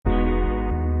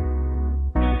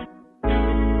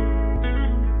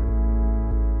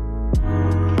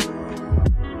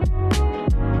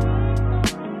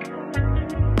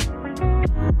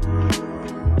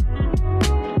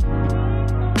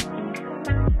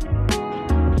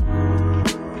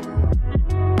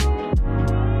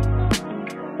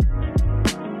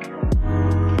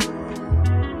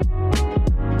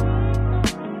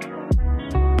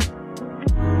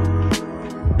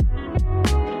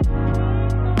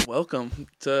welcome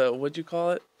to, what'd you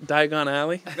call it? Diagon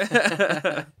Alley.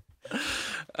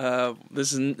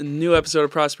 This is a new episode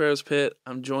of Prospero's Pit.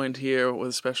 I'm joined here with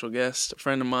a special guest, a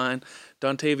friend of mine,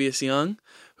 Dontavious Young,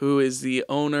 who is the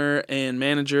owner and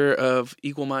manager of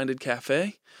Equal Minded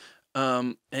Café.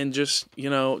 And just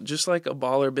like a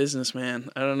baller businessman.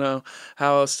 I don't know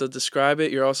how else to describe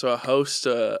it. You're also a host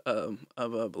of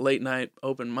a late night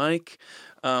open mic,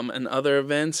 and other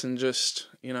events, and just,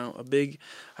 a big,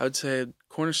 I would say,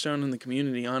 cornerstone in the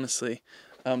community, honestly.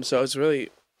 So it's really,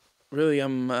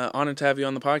 I'm honored to have you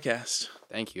on the podcast.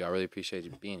 Thank you. I really appreciate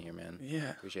you being here, man.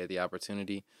 Yeah. Appreciate the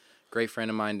opportunity. Great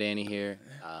friend of mine, Danny, here.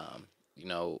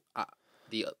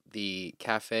 The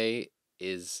cafe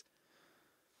is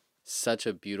such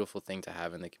a beautiful thing to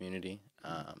have in the community,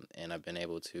 and I've been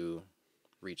able to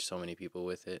reach so many people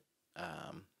with it.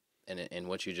 And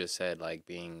what you just said, like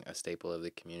being a staple of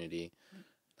the community,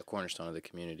 the cornerstone of the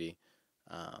community,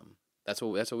 that's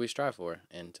what we strive for,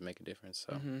 and to make a difference.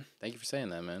 So Thank you for saying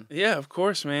that, man. Yeah, of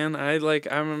course, man. I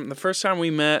remember the first time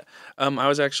we met, I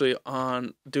was actually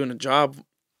on doing a job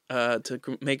to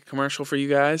make a commercial for you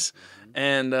guys,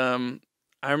 and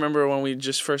I remember when we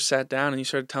just first sat down and you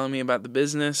started telling me about the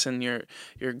business and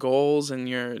your goals and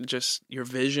your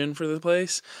vision for the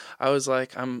place. I was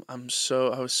like, I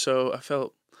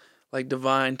felt like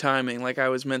divine timing, like I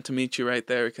was meant to meet you right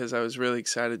there, because I was really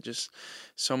excited. Just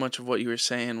so much of what you were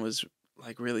saying was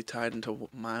like really tied into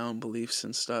my own beliefs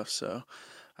and stuff. So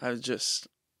I was just,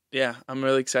 I'm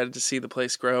really excited to see the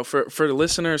place grow. For the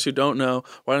listeners who don't know,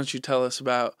 why don't you tell us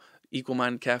about Equal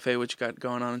Minded Cafe, what you got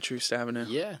going on Troost Avenue?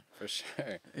 Yeah, for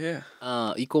sure. Yeah.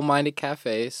 Equal Minded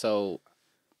Cafe. So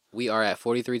we are at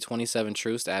 4327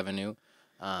 Troost Avenue.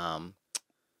 I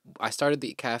started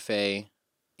the cafe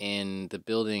in the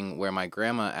building where my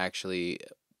grandma actually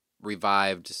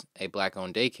revived a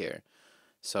Black-owned daycare.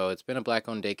 So it's been a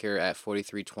Black-owned daycare at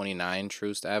 4329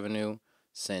 Troost Avenue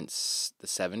since the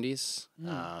 70s.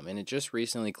 And it just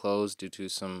recently closed due to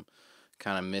some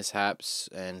kind of mishaps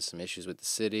and some issues with the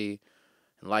city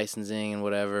and licensing and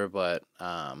whatever, but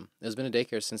there's been a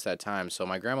daycare since that time. So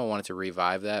my grandma wanted to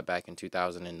revive that back in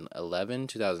 2011,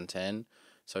 2010.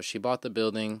 So she bought the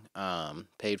building,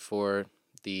 paid for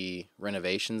the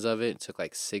renovations of it. It took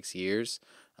like 6 years,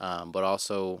 but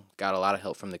also got a lot of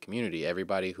help from the community.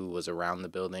 Everybody who was around the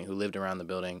building, who lived around the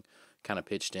building, kind of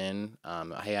pitched in.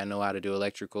 Hey, I know how to do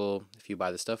electrical. If you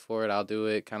buy the stuff for it, I'll do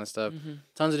it, kind of stuff.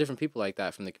 Tons of different people like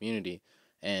that from the community.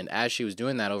 And as she was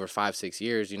doing that over 5-6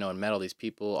 years, and met all these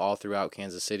people all throughout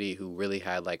Kansas City who really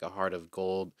had like a heart of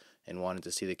gold and wanted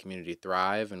to see the community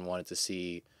thrive and wanted to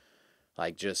see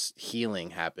like just healing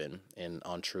happen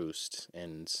on Troost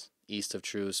and east of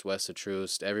Troost, west of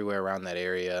Troost, everywhere around that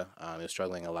area. It was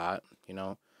struggling a lot,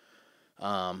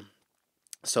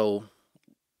 So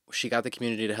she got the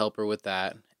community to help her with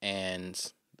that,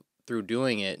 and through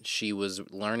doing it, she was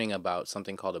learning about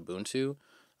something called Ubuntu.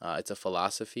 It's a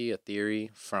philosophy, a theory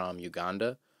from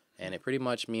Uganda, and it pretty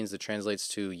much means it translates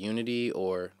to unity,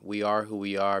 or we are who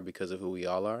we are because of who we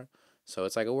all are. So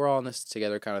it's like we're all in this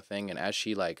together kind of thing. And as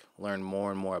she like learned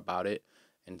more and more about it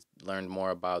and learned more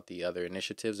about the other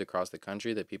initiatives across the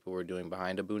country that people were doing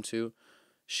behind Ubuntu,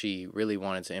 she really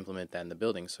wanted to implement that in the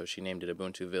building. So she named it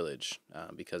Ubuntu Village,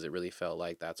 because it really felt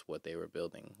like that's what they were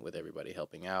building, with everybody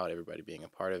helping out, everybody being a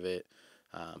part of it.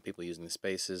 People using the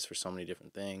spaces for so many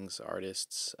different things,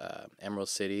 artists. Emerald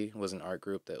City was an art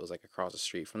group that was like across the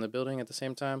street from the building at the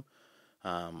same time.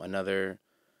 Another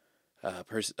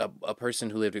person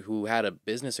who had a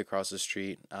business across the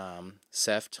street,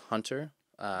 Seft Hunter.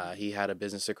 He had a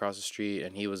business across the street,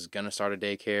 and he was going to start a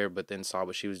daycare, but then saw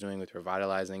what she was doing with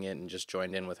revitalizing it and just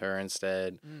joined in with her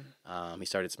instead. He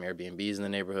started some Airbnbs in the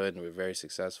neighborhood, and we were very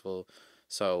successful.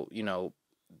 So,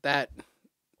 that...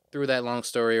 Through that long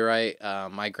story, right,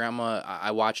 my grandma,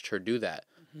 I watched her do that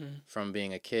from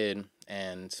being a kid,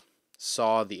 and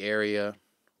saw the area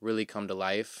really come to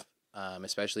life,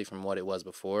 especially from what it was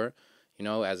before.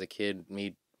 As a kid,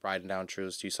 me riding down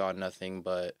Troost, you saw nothing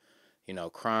but,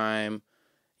 crime,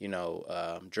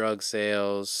 drug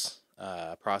sales,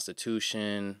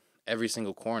 prostitution, every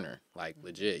single corner. Like,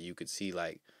 legit, you could see,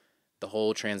 like, the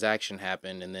whole transaction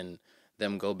happen, and then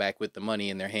them go back with the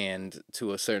money in their hand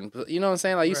to a certain, you know what I'm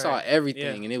saying? Like, you saw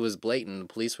everything, and it was blatant.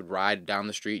 The police would ride down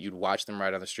the street. You'd watch them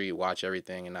ride down the street, watch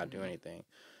everything, and not do anything.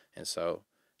 And so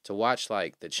to watch,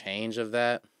 like, the change of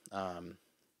that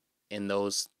in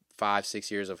those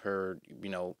 5-6 years of her,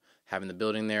 having the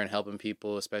building there and helping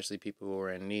people, especially people who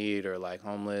were in need or, like,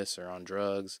 homeless or on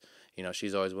drugs,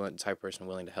 she's always the type of person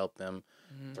willing to help them.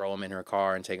 Throw them in her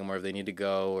car and take them wherever they need to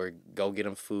go, or go get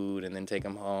them food and then take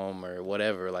them home or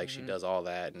whatever. Like, she does all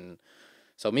that. And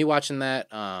So me watching that,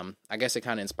 I guess it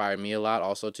kind of inspired me a lot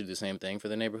also to do the same thing for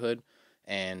the neighborhood.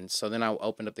 And so then I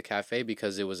opened up the cafe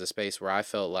because it was a space where I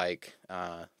felt like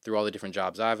through all the different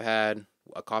jobs I've had,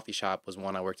 a coffee shop was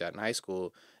one I worked at in high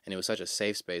school, and it was such a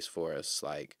safe space for us.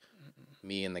 Like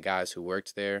me and the guys who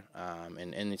worked there,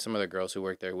 and some other girls who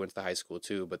worked there who went to high school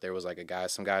too. But there was like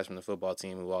some guys from the football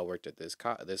team who all worked at this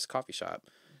coffee shop,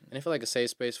 and it felt like a safe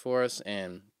space for us.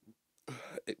 And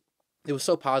it was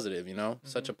so positive,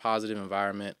 such a positive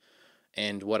environment.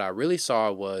 And what I really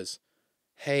saw was,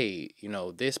 hey,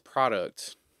 this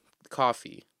product,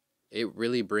 coffee, it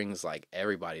really brings like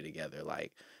everybody together.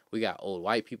 Like we got old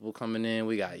white people coming in,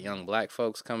 we got young black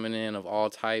folks coming in of all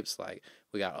types. Like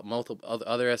we got multiple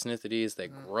other ethnicities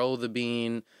that grow the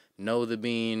bean, know the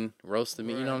bean, roast the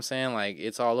bean. You know what I'm saying? Like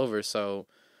it's all over. So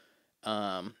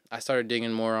I started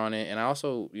digging more on it, and I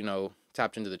also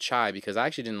tapped into the chai because I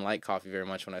actually didn't like coffee very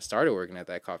much when I started working at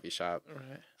that coffee shop.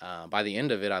 Right. By the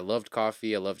end of it, I loved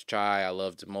coffee. I loved chai. I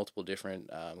loved multiple different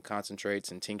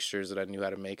concentrates and tinctures that I knew how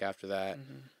to make after that.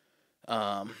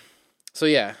 So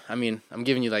yeah, I mean, I'm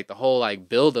giving you like the whole like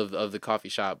build of the coffee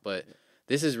shop, but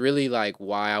this is really like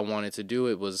why I wanted to do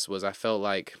it was I felt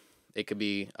like it could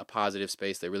be a positive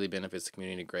space that really benefits the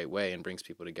community in a great way and brings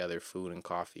people together, food and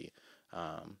coffee,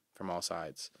 from all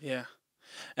sides. Yeah.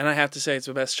 And I have to say, it's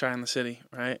the best chai in the city,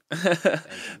 right?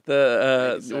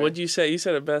 What'd you say? You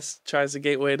said the best chai is the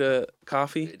gateway to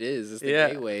coffee? It is. It's the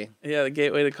gateway. Yeah, the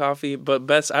gateway to coffee. But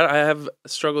best, I have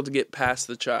struggled to get past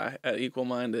the chai at Equal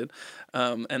Minded.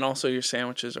 And also your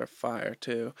sandwiches are fire,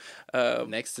 too.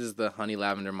 Next is the honey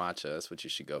lavender matcha. That's what you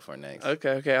should go for next.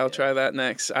 Okay, I'll try that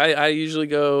next. I usually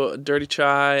go dirty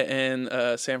chai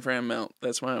and San Fran melt.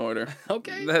 That's my order.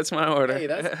 Okay. That's my order.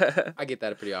 Hey, I get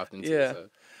that pretty often, too. Yeah. So.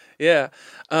 Yeah.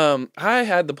 I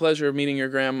had the pleasure of meeting your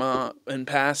grandma in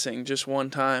passing just one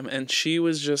time, and she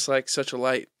was just like such a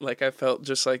light. Like I felt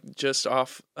just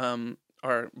off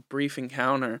our brief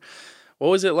encounter. What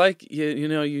was it like?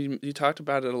 You talked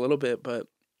about it a little bit, but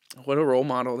what a role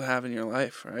model to have in your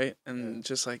life, right? And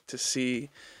just like to see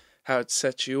how it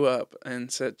sets you up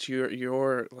and sets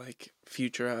your like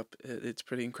future up. It's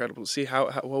pretty incredible to see how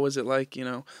what was it like,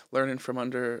 learning from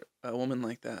under a woman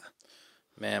like that.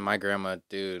 Man, my grandma,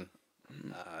 dude,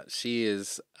 she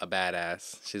is a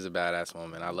badass. She's a badass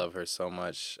woman. I love her so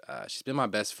much. She's been my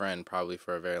best friend probably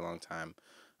for a very long time,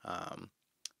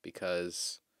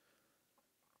 because,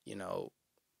 me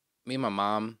and my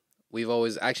mom, me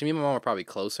and my mom are probably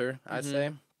closer, I'd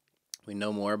say. We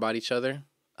know more about each other,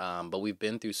 but we've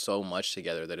been through so much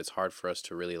together that it's hard for us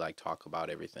to really, like, talk about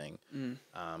everything. So me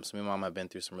and my mom have been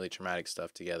through some really traumatic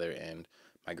stuff together, and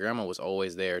my grandma was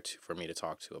always there for me to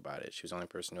talk to about it. She was the only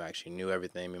person who actually knew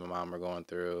everything me and my mom were going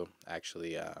through,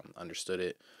 actually understood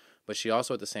it. But she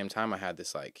also, at the same time, I had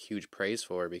this like huge praise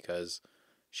for her because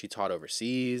she taught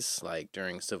overseas, like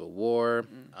during Civil War.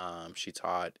 She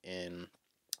taught in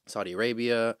Saudi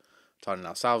Arabia, taught in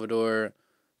El Salvador,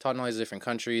 taught in all these different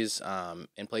countries,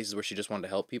 in places where she just wanted to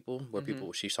help people, where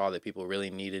she saw that people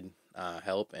really needed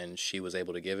help, and she was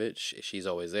able to give it. She's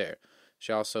always there.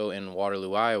 She also, in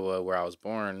Waterloo, Iowa, where I was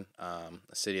born, a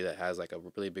city that has like a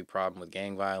really big problem with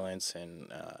gang violence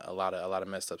and a lot of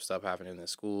messed up stuff happening in the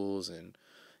schools and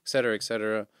et cetera, et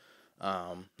cetera.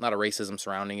 A lot of racism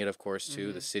surrounding it, of course,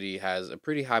 too. The city has a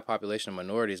pretty high population of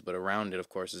minorities, but around it, of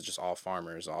course, is just all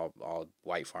farmers, all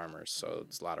white farmers. So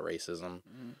it's a lot of racism.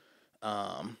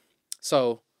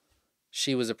 So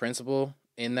she was a principal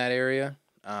in that area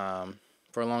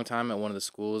for a long time at one of the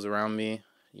schools around me.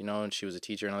 And she was a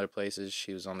teacher in other places.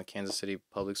 She was on the Kansas City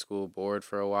Public School board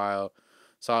for a while.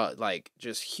 So, like,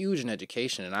 just huge in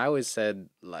education. And I always said,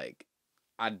 like,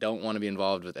 I don't want to be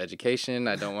involved with education.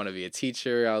 I don't want to be a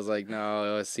teacher. I was like,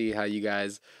 no, I see how you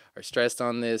guys are stressed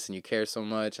on this and you care so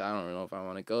much. I don't know if I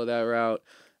want to go that route.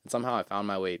 And somehow I found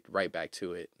my way right back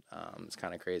to it. It's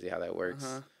kind of crazy how that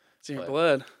works. It's in your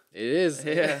blood. It is.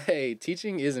 Yeah. Hey,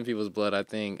 teaching is in people's blood, I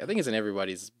think. I think it's in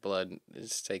everybody's blood. It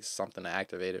just takes something to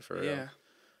activate it for real. Yeah.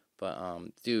 But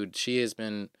dude, she's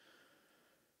been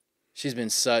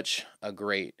such a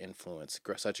great influence,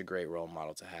 such a great role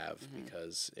model to have,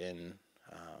 because in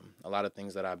a lot of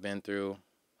things that I've been through,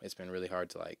 it's been really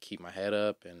hard to like keep my head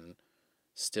up and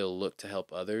still look to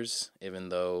help others, even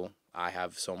though I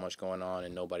have so much going on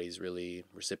and nobody's really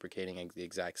reciprocating the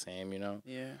exact same,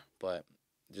 Yeah. But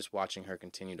just watching her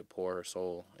continue to pour her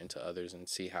soul into others and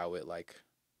see how it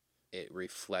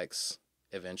reflects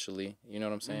eventually, you know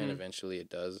what I'm saying? Eventually it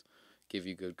does give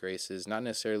you good graces, not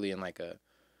necessarily in like a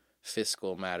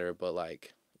fiscal matter, but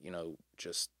like,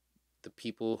 just the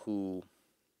people who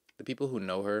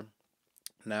know her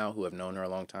now, who have known her a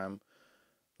long time,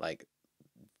 like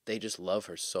they just love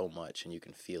her so much, and you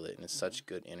can feel it, and it's such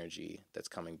good energy that's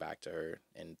coming back to her,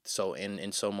 and so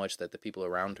in so much that the people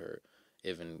around her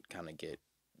even kind of get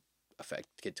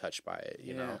touched by it,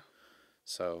 you know.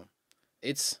 So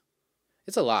it's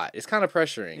a lot. It's kind of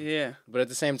pressuring. Yeah. But at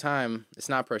the same time, it's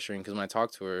not pressuring, because when I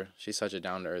talk to her, she's such a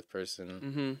down to earth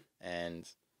person, and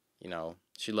you know,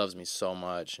 she loves me so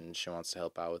much, and she wants to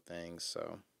help out with things.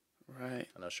 So right,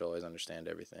 I know she'll always understand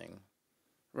everything.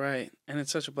 Right, and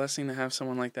it's such a blessing to have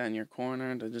someone like that in your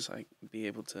corner, to just like be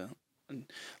able to,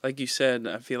 like you said,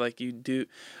 I feel like you do.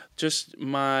 Just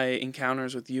my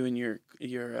encounters with you and your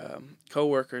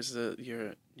coworkers,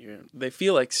 they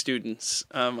feel like students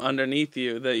underneath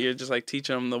you, that you're just like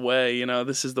teaching them the way. You know,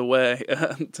 this is the way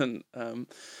to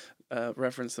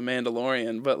reference the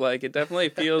Mandalorian, but like it definitely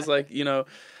feels like, you know.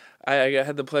 I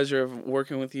had the pleasure of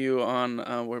working with you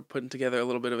on. We're putting together a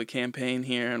little bit of a campaign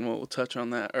here, and we'll touch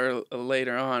on that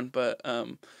later on. But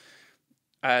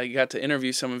I got to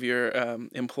interview some of your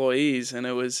employees, and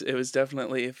it was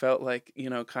definitely, it felt like,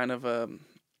 you know, kind of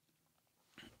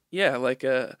like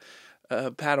a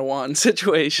Padawan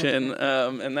situation,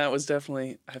 and that was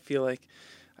definitely, I feel like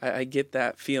I get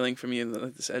that feeling from you,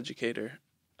 like this educator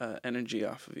energy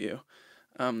off of you,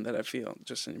 that I feel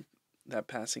just in that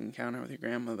passing encounter with your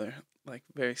grandmother, like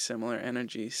very similar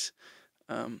energies.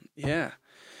 I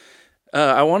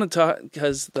want to talk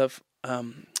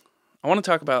I want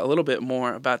to talk about a little bit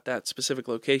more about that specific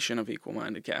location of Equal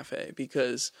Minded Cafe,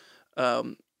 because why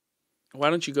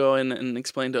don't you go in and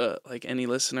explain to like any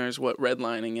listeners what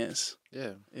redlining is?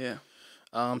 Yeah.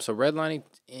 So redlining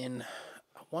in,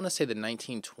 I want to say the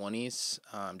 1920s,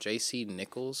 J.C.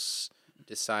 Nichols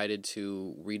decided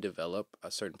to redevelop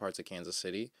certain parts of Kansas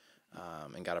City,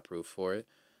 and got approved for it.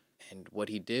 And what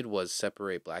he did was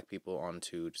separate black people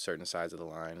onto certain sides of the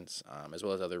lines, as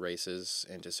well as other races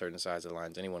into certain sides of the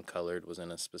lines. Anyone colored was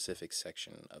in a specific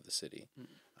section of the city.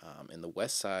 And the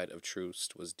west side of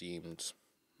Troost was deemed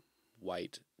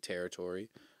white territory,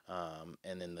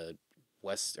 and then the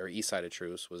west or east side of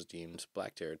Troost was deemed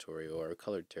black territory or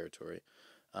colored territory.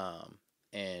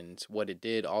 And what it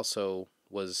did also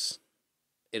was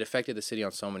it affected the city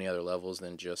on so many other levels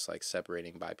than just like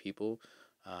separating by people.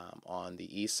 On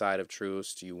the east side of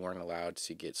Troost, you weren't allowed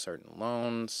to get certain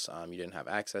loans. You didn't have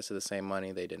access to the same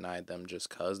money. They denied them just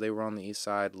because they were on the east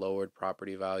side, lowered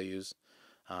property values,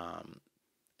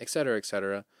 et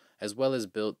cetera, as well as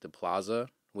built the plaza,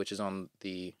 which is on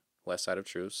the west side of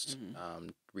Troost,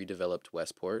 redeveloped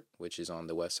Westport, which is on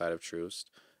the west side of Troost,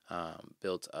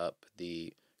 built up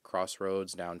the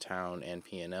Crossroads downtown and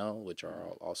P&L, which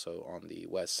are also on the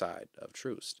west side of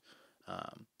Troost.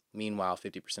 Meanwhile,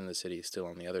 50% of the city is still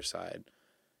on the other side,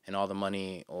 and all the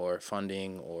money or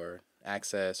funding or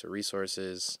access or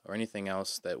resources or anything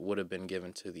else that would have been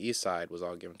given to the east side was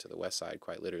all given to the west side.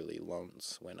 Quite literally,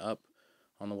 loans went up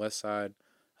on the west side.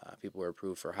 People were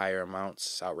approved for higher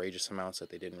amounts, outrageous amounts that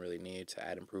they didn't really need to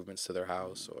add improvements to their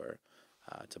house or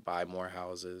to buy more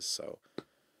houses. So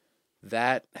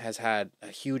that has had a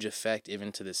huge effect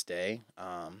even to this day.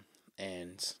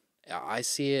 And I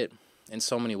see it in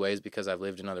so many ways because I've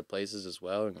lived in other places as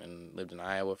well and lived in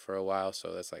Iowa for a while.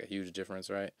 So that's like a huge difference,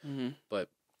 right? But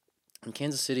in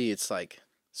Kansas City, it's like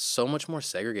so much more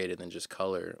segregated than just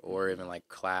color or even like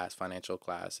class, financial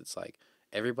class. It's like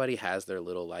everybody has their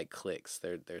little like cliques.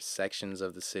 There's sections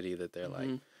of the city that they're like,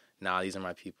 nah, these are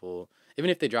my people. Even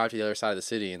if they drive to the other side of the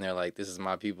city and they're like, this is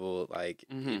my people, like,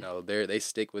 you know, they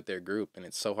stick with their group, and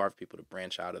it's so hard for people to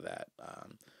branch out of that,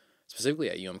 specifically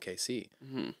at UMKC.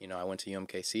 You know, I went to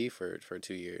UMKC for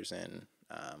 2 years, and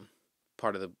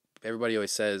everybody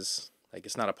always says, like,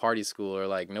 it's not a party school, or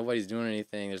like nobody's doing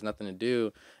anything, there's nothing to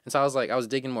do. And so I was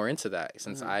digging more into that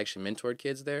since I actually mentored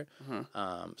kids there.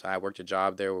 So I worked a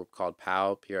job there called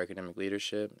PAL, Peer Academic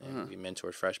Leadership, and we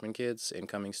mentored freshman kids,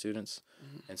 incoming students.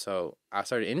 And so I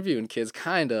started interviewing kids,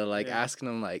 kind of like asking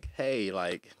them like, hey,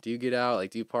 like, do you get out?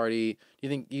 Like, do you party? Do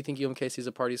you think UMKC is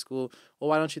a party school? Well,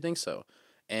 why don't you think so?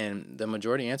 And the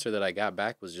majority answer that I got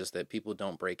back was just that people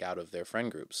don't break out of their friend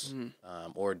groups,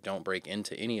 or don't break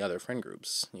into any other friend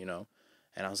groups, you know?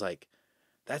 And I was like,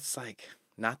 that's like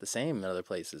not the same in other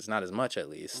places, not as much at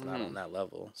least, not on that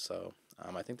level. So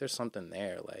I think there's something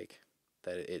there, like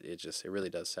that it really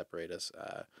does separate us,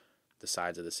 the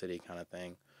sides of the city kind of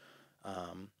thing.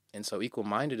 And so Equal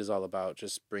Minded is all about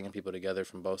just bringing people together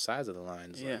from both sides of the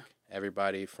lines, like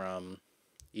everybody from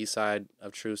east side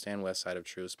of Troost and west side of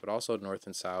Troost, but also north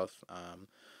and south.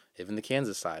 Even the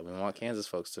Kansas side. We want Kansas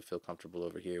folks to feel comfortable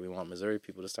over here. We want Missouri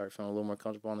people to start feeling a little more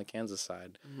comfortable on the Kansas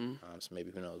side. So maybe,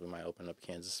 who knows, we might open up a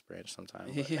Kansas branch sometime.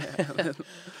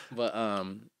 But,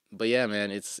 but yeah,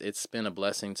 man, it's been a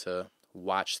blessing to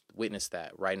witnessed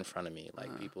that right in front of me.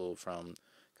 Like people from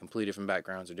completely different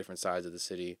backgrounds or different sides of the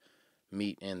city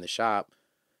meet in the shop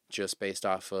just based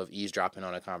off of eavesdropping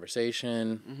on a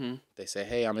conversation. Mm-hmm. They say,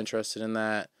 hey, I'm interested in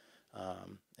that.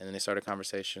 And then they start a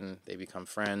conversation. They become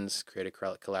friends, create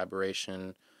a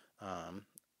collaboration.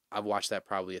 I've watched that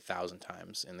probably 1,000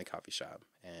 times in the coffee shop.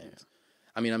 And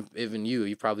I mean, even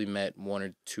you probably met 1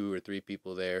 or 2 or 3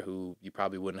 people there who you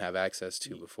probably wouldn't have access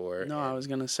to before. No, I was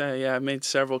going to say, I made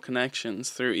several connections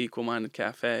through Equal Minded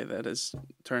Café that has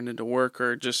turned into work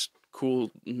or just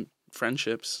cool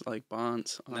friendships, like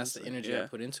bonds. And that's the energy I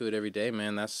put into it every day,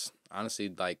 man. That's honestly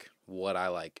like what I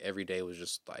like. Every day was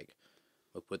just like,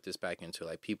 we'll put this back into,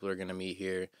 like, people are going to meet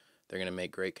here. They're going to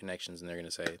make great connections, and they're going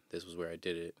to say, this was where I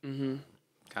did it. Mm-hmm.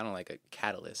 Kind of like a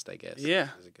catalyst, I guess. Yeah.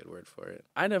 Is a good word for it.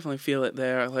 I definitely feel it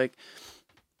there. Like,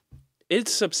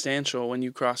 it's substantial when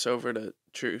you cross over to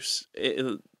Truce.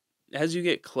 As you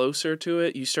get closer to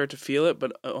it, you start to feel it,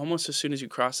 but almost as soon as you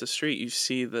cross the street, you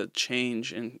see the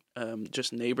change in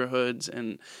just neighborhoods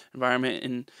and environment.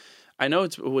 And I know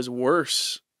it was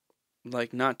worse,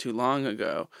 like, not too long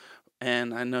ago.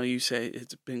 And I know you say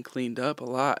it's been cleaned up a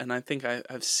lot, and I think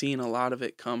I've seen a lot of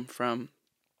it come from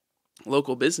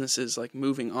local businesses, like,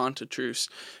 moving on to Truce,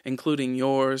 including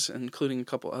yours, including a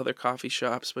couple other coffee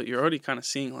shops. But you're already kind of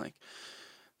seeing, like,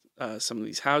 some of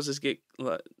these houses get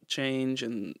change,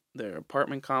 and there are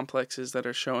apartment complexes that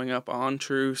are showing up on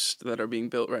Truce that are being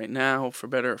built right now, for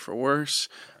better or for worse.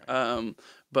 Right.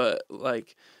 But,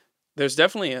 like, there's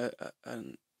definitely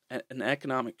an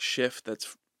economic shift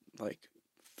that's, like,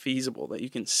 feasible, that you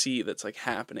can see, that's, like,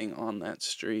 happening on that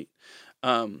street.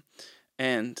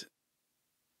 And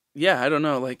yeah, I don't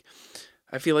know, like,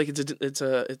 I feel like it's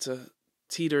a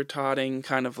teeter-totting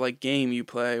kind of, like, game you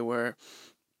play, where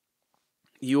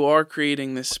you are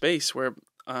creating this space where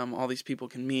all these people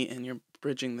can meet, and you're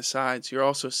bridging the sides. You're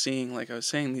also seeing, like I was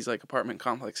saying, these, like, apartment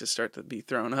complexes start to be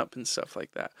thrown up and stuff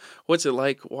like that. What's it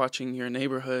like watching your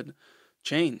neighborhood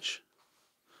change?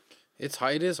 It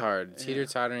is hard. Yeah.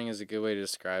 Teeter-tottering is a good way to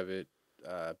describe it,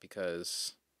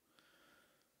 because,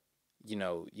 you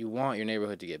know, you want your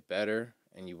neighborhood to get better,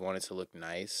 and you want it to look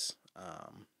nice,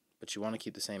 but you want to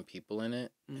keep the same people in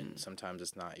it, and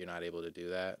sometimes you're not able to do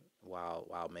that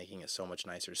while making it so much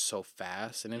nicer so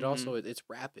fast. And it also, it's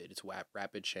rapid. It's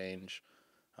rapid change.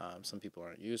 Some people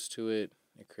aren't used to it.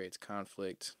 It creates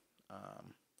conflict.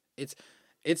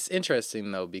 It's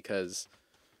interesting, though, because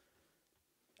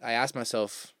I ask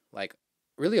myself, like,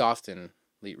 really often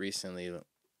recently,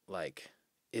 like,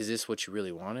 is this what you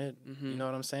really wanted? You know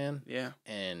what I'm saying? Yeah.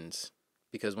 And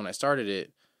because when I started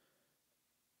it,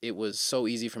 it was so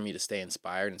easy for me to stay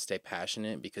inspired and stay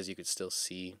passionate, because you could still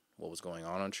see what was going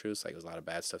on Truce. Like, there was a lot of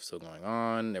bad stuff still going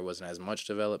on. There wasn't as much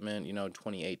development, in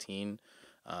 2018.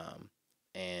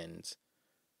 And,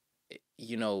 it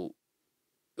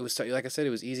was, like I said,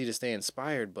 it was easy to stay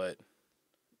inspired. But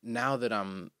now that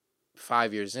I'm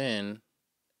 5 years in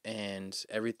and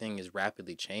everything is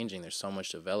rapidly changing, there's so much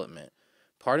development,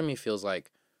 part of me feels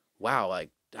like, wow, like,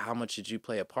 how much did you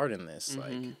play a part in this?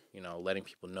 Like, letting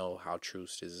people know how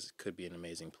Truce could be an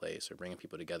amazing place, or bringing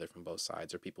people together from both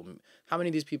sides, or how many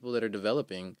of these people that are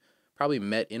developing probably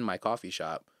met in my coffee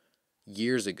shop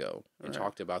years ago and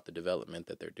talked about the development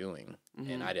that they're doing.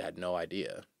 And I had no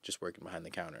idea, just working behind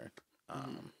the counter,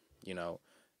 and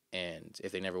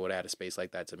if they never would have had a space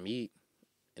like that to meet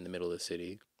in the middle of the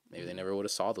city, maybe they never would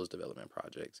have saw those development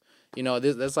projects.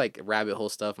 That's like rabbit hole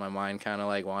stuff. My mind kind of,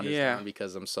 like, wanders down,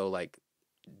 because I'm so, like,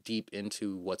 deep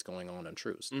into what's going on in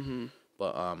Truce.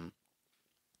 But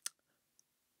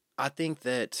I think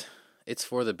that it's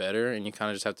for the better, and you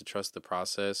kind of just have to trust the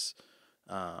process,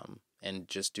 and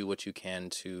just do what you can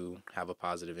to have a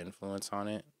positive influence on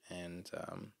it. And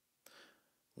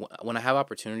when I have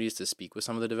opportunities to speak with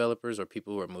some of the developers or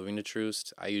people who are moving to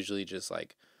Truce, I usually just,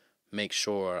 like, make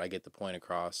sure I get the point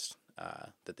across,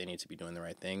 that they need to be doing the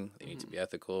right thing. They need to be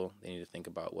ethical. They need to think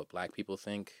about what Black people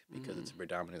think, because it's a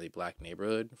predominantly Black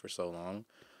neighborhood for so long,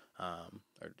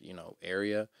 or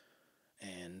area,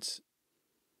 and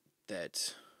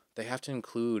that they have to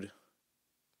include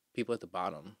people at the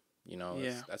bottom.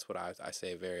 That's what I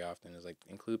say very often, is, like,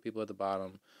 include people at the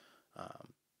bottom,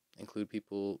 include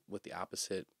people with the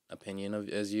opposite opinion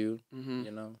as you.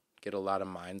 Get a lot of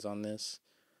minds on this,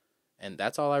 and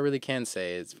that's all I really can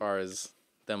say as far as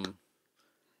them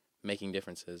making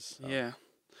differences. So. Yeah,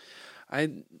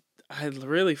 I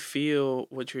really feel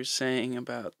what you're saying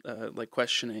about like,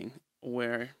 questioning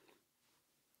where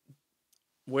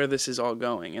this is all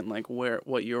going, and, like,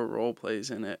 what your role plays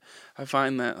in it. I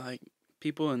find that, like,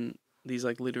 people in these,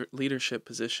 like, leadership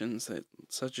positions, that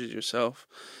such as yourself,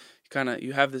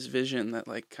 you have this vision that,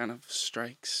 like, kind of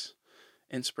strikes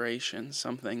inspiration,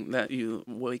 something that you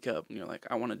wake up and you're like,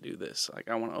 I want to do this. Like,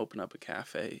 I want to open up a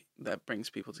cafe that brings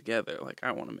people together. Like,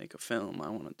 I want to make a film. I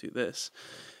want to do this.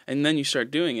 And then you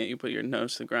start doing it. You put your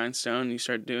nose to the grindstone and you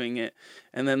start doing it.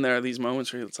 And then there are these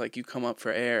moments where it's like you come up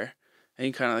for air and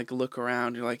you kind of like look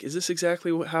around. You're like, is this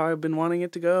exactly how I've been wanting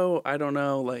it to go? I don't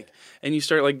know. Like, and you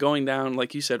start like going down,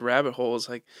 like you said, rabbit holes,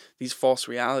 like these false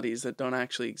realities that don't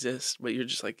actually exist, but you're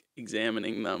just like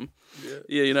examining them.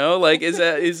 Yeah. You know, like, is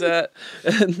that is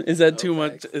that too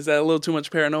much? Is that a little too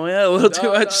much paranoia? A little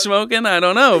too much smoking? I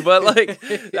don't know. But like,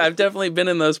 I've definitely been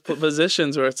in those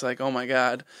positions where it's like, oh my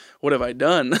God, what have I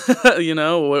done? You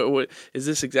know, what is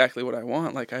this exactly what I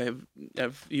want? Like, I've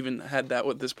even had that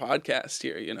with this podcast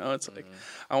here. You know, it's like,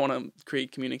 I want to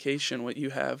create communication, what you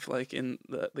have like in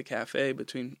the cafe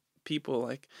between people,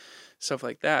 like stuff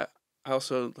like that. I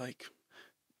also like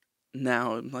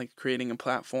now I'm like creating a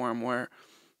platform where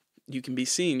you can be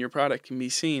seen, your product can be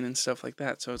seen and stuff like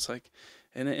that. So it's like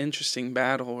an interesting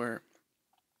battle where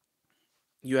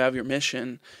you have your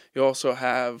mission. You also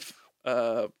have,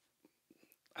 I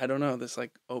don't know, this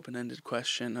like open-ended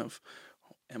question of,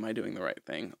 am I doing the right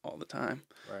thing all the time?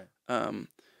 Right.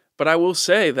 But I will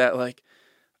say that like,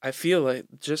 I feel like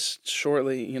just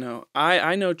shortly, you know,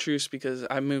 I know Truce because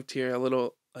I moved here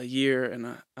a year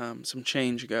and some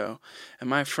change ago, and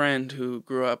my friend who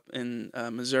grew up in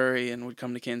Missouri and would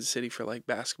come to Kansas City for like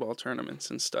basketball tournaments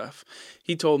and stuff,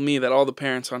 he told me that all the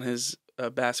parents on his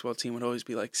basketball team would always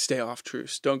be like, stay off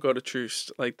Truce, don't go to Truce,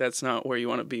 like that's not where you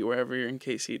want to be. Wherever you're in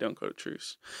KC, don't go to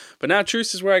Truce. But now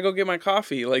Truce is where I go get my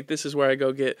coffee. Like, this is where I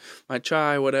go get my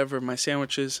chai, whatever, my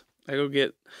sandwiches. I go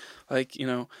get, like, you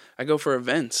know, I go for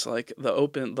events. Like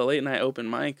the late night open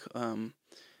mic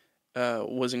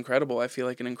was incredible. I feel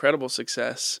like an incredible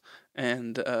success,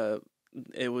 and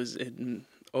it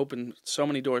opened so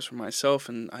many doors for myself,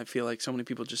 and I feel like so many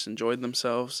people just enjoyed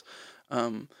themselves.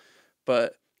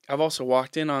 But I've also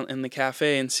walked in the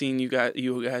cafe and seen you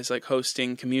guys like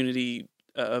hosting community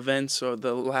events. So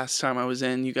the last time I was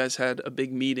in, you guys had a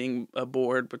big meeting, a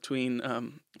board between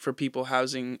for people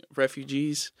housing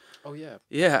refugees. Oh yeah.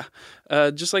 Yeah,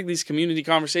 just like these community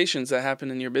conversations that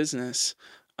happen in your business.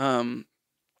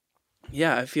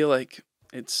 Yeah, I feel like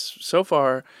it's so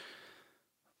far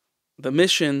the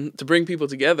mission to bring people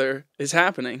together is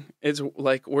happening. It's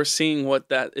like we're seeing what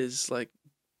that is like,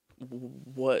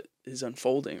 what is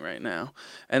unfolding right now,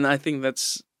 and I think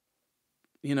that's,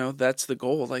 you know, that's the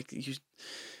goal. Like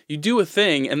you do a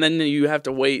thing and then you have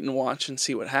to wait and watch and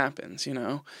see what happens. You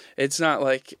know, it's not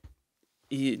like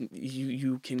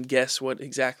you can guess what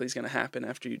exactly is going to happen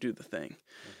after you do the thing.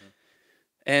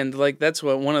 And like that's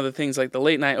what one of the things, like the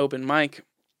late night open mic,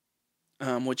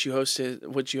 which you hosted,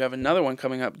 which you have another one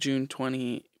coming up June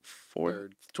 23rd.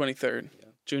 Yeah.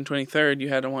 June 23rd. You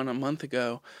had one a month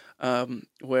ago,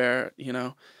 where, you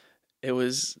know, it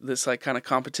was this like kind of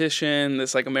competition,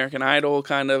 this like American Idol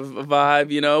kind of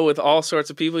vibe, you know, with all sorts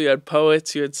of people. You had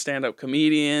poets, you had stand-up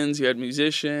comedians, you had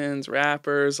musicians,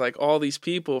 rappers, like all these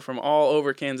people from all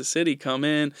over Kansas City come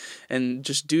in and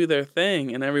just do their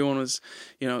thing. And everyone was,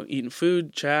 you know, eating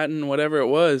food, chatting, whatever it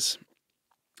was.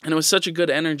 And it was such a good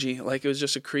energy. Like, it was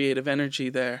just a creative energy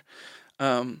there.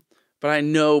 But I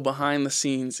know behind the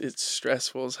scenes it's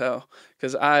stressful as hell,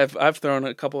 because I've thrown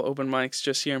a couple open mics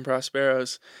just here in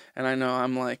Prospero's, and I know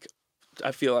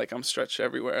I feel like I'm stretched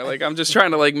everywhere. Like, I'm just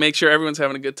trying to like make sure everyone's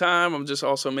having a good time. I'm just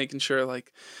also making sure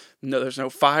like there's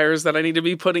no fires that I need to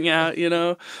be putting out. You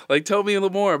know, like tell me a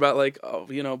little more about like, oh,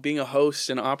 you know, being a host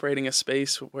and operating a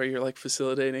space where you're like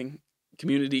facilitating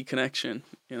community connection.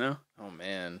 You know? Oh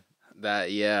man,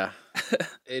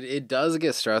 it does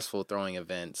get stressful throwing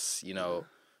events. You know.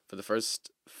 For the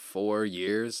first 4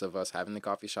 years of us having the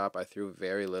coffee shop, I threw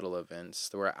very little events.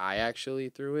 Where I actually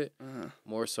threw it,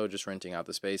 more so just renting out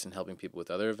the space and helping people with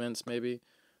other events, maybe.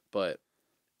 But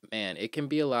man, it can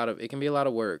be a lot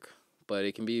of work, but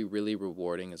it can be really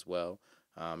rewarding as well.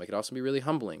 It can also be really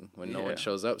humbling when no one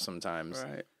shows up sometimes.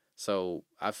 Right. So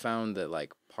I've found that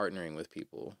like partnering with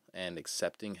people and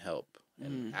accepting help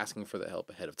and asking for the help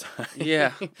ahead of time.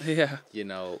 Yeah. You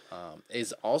know,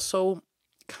 is also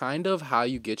kind of how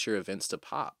you get your events to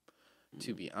pop,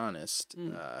 to be honest.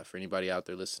 For anybody out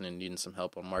there listening needing some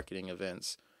help on marketing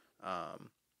events,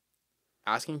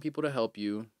 asking people to help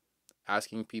you,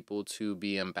 asking people to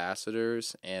be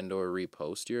ambassadors and or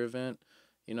repost your event.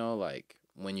 You know, like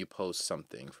when you post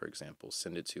something, for example,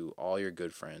 send it to all your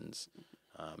good friends,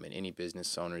 and any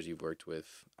business owners you've worked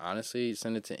with. Honestly,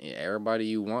 send it to everybody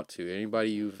you want to, anybody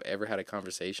you've ever had a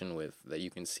conversation with that you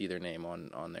can see their name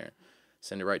on there.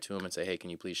 Send it right to them and say, hey,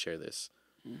 can you please share this?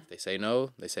 If they say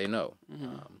no, they say no.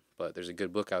 But there's a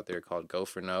good book out there called Go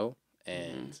for No,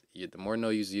 And the more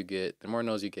no's you get,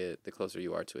 the closer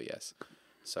you are to a yes.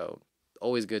 So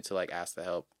always good to like ask the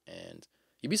help, and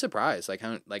you'd be surprised. Like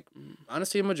how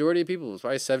honestly, a majority of people,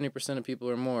 probably 70% of people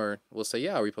or more, will say,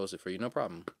 "Yeah, I'll repost it for you, no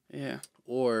problem." Yeah.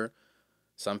 Or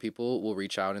some people will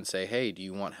reach out and say, "Hey, do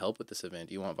you want help with this event?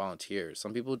 Do you want volunteers?"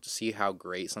 Some people see how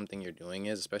great something you're doing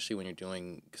is, especially when you're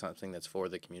doing something that's for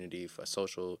the community, for a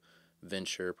social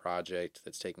venture project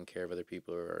that's taking care of other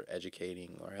people or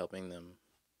educating or helping them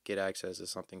get access to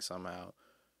something somehow.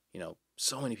 You know,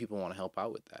 so many people want to help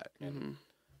out with that. And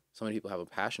so many people have a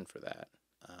passion for that.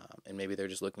 And maybe they're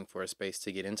just looking for a space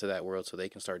to get into that world so they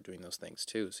can start doing those things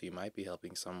too. So you might be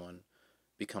helping someone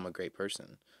become a great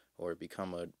person or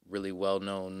become a really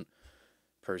well-known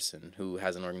person who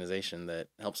has an organization that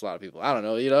helps a lot of people. I don't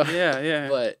know, you know? Yeah.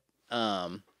 But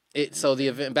so the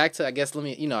event, back to, I guess,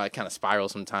 I kind of spiral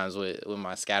sometimes with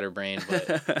my scatterbrain,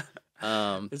 but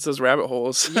it's those rabbit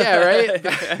holes. Yeah,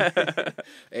 right?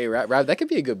 Hey, rap, that could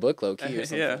be a good book, low-key, or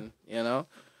something, you know?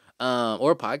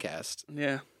 Or a podcast.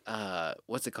 Yeah.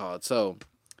 What's it called? So,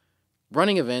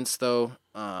 running events, though,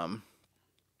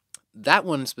 that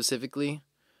one specifically,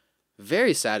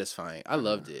 very satisfying. I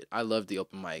loved it. I loved the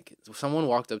open mic. Someone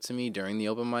walked up to me during the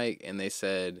open mic, and they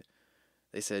said,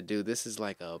 dude, this is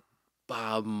like a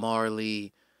Bob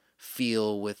Marley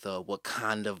feel with a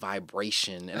Wakanda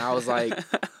vibration. And I was like,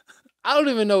 I don't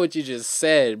even know what you just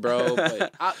said, bro,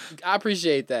 but I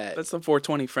appreciate that. That's the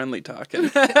 420 friendly talking.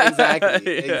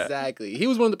 Exactly. He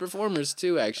was one of the performers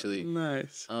too, actually.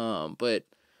 Nice. But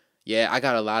yeah, I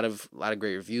got a lot of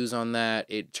great reviews on that.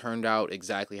 It turned out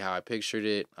exactly how I pictured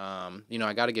it. I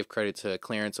got to give credit to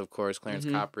Clarence, of course, Clarence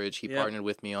Coppridge. He partnered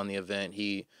with me on the event.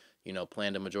 He,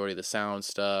 planned a majority of the sound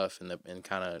stuff and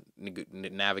kind of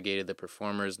navigated the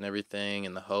performers and everything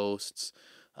and the hosts.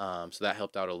 So that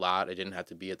helped out a lot. I didn't have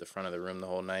to be at the front of the room the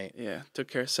whole night. Yeah, took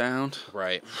care of sound.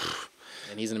 Right.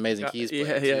 And he's an amazing keys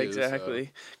player too. Yeah, exactly.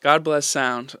 So. God bless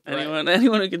sound. Anyone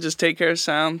who can just take care of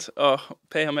sound,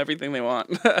 pay him everything they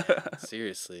want.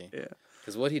 Seriously. Yeah.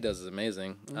 Because what he does is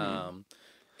amazing.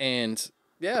 And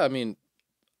yeah, I mean,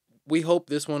 we hope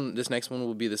this next one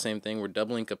will be the same thing. We're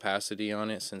doubling capacity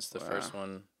on it since the first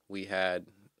one we had.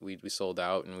 We sold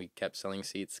out and we kept selling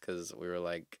seats because we were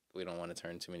like, we don't want to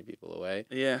turn too many people away.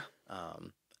 Yeah.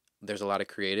 There's a lot of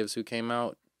creatives who came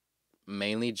out,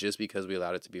 mainly just because we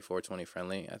allowed it to be 420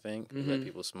 friendly, I think. We let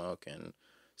people smoke, and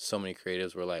so many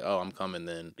creatives were like, oh, I'm coming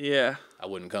then. Yeah. I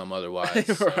wouldn't come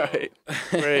otherwise. Right.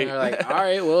 They're like, all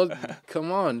right, well,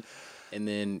 come on. And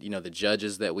then, the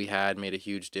judges that we had made a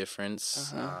huge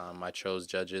difference. I chose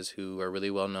judges who are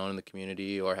really well known in the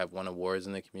community or have won awards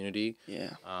in the community.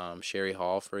 Yeah. Sherry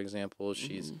Hall, for example,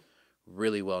 she's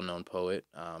really well known poet.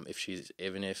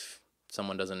 Even if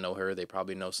someone doesn't know her, they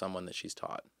probably know someone that she's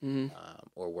taught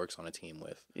or works on a team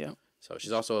with. Yeah. So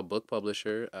she's also a book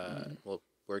publisher.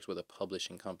 Works with a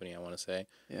publishing company, I want to say.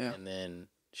 Yeah. And then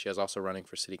she is also running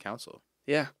for city council.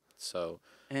 Yeah. So.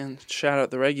 And shout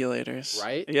out the regulators.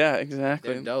 Right? Yeah,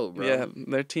 exactly. They're dope, bro. Yeah,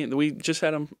 their team. We just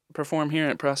had them perform here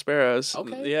at Prospero's.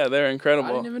 Okay. Yeah, they're incredible.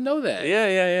 I didn't even know that.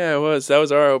 Yeah. It was. That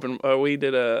was our open. We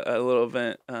did a little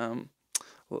event.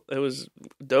 It was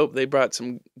dope. They brought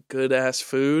some good ass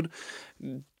food.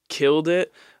 Killed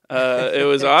it. It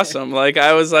was awesome. Like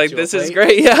I was like, this is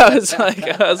great. Yeah,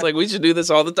 I was like, we should do this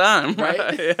all the time.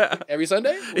 Right? Yeah. Every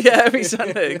Sunday? Yeah, every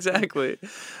Sunday. Exactly.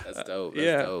 That's dope.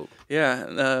 Dope. Yeah.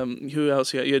 Who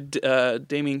else? You had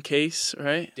Damien Case,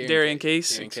 right? Darian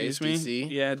Case. Excuse me.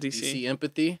 DC. Yeah, DC. DC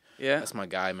Empathy. Yeah. That's my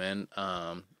guy, man.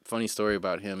 Funny story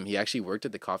about him. He actually worked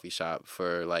at the coffee shop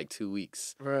for like 2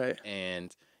 weeks. Right.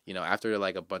 And after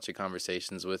like a bunch of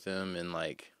conversations with him and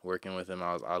like working with him,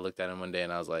 I looked at him one day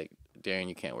and I was like, Darren,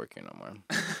 you can't work here no more.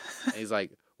 And he's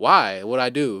like, why? What'd I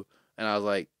do? And I was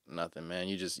like, nothing, man.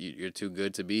 You're too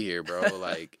good to be here, bro.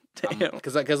 Like,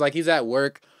 because like he's at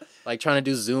work, like trying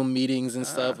to do Zoom meetings and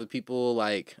stuff with people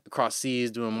like across seas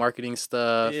doing marketing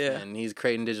stuff. Yeah. And he's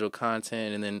creating digital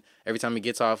content. And then every time he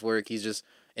gets off work, he's just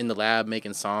in the lab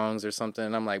making songs or something.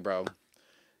 And I'm like, bro,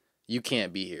 you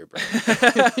can't be here, bro.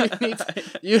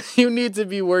 you need to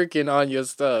be working on your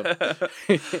stuff.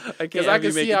 I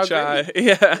can see how shy. Great.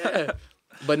 Yeah.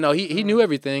 But no, he knew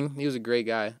everything. He was a great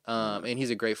guy. And he's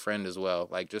a great friend as well.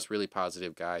 Like just really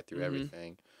positive guy through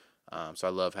everything. So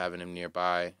I love having him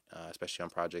nearby, especially on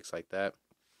projects like that.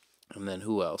 And then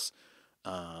who else?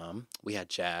 We had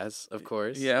Jazz, of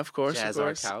course. Yeah, of course. Jazz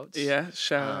Our Couch. Yeah,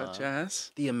 shout out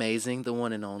Jazz. The amazing, the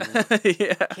one and only.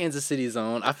 Yeah. Kansas City's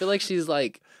own. I feel like she's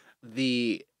like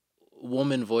the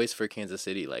woman voice for Kansas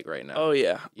City, like right now. Oh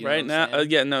yeah, right now.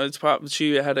 It's pop.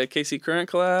 She had a Casey Current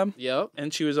collab. Yep.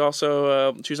 And she was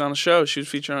also she was on a show. She was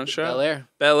featured on a show.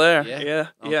 Bel Air. Yeah.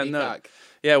 Peacock.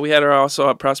 Yeah, we had her also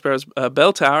at Prospero's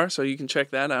Bell Tower, so you can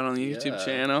check that out on the YouTube Yeah.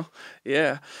 channel.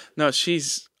 Yeah. No,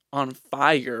 she's on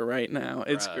fire right now.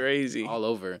 It's Bruh, crazy. all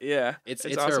over. Yeah. It's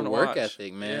awesome her to work watch.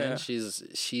 ethic, man. Yeah.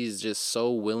 She's just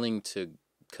so willing to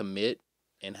commit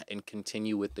and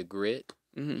continue with the grit.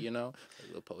 Mhm. You know, a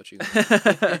little poetry.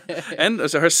 And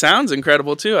so her sound's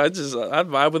incredible too. I'd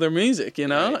vibe with her music, you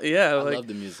know? Right. Yeah. I like, love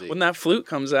the music. when that flute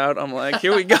comes out, I'm like,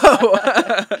 here we go.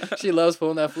 She loves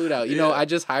pulling that flute out. You know, Yeah. I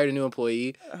just hired a new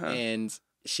employee, Uh-huh. and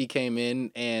she came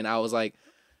in, and I was like,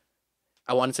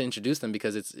 I wanted to introduce them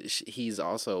because he's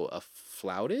also a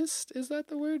flautist. Is that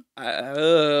the word?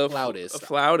 Flautist. A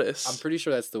flautist. I'm pretty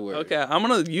sure that's the word. Okay, I'm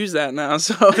gonna use that now.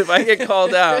 So if I get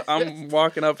called out, I'm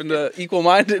walking up into Equal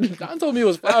Minded. Don told me it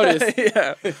was flautist.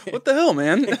 Yeah. What the hell,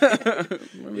 man?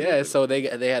 Yeah. So they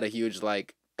had a huge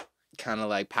like, kind of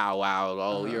like powwow.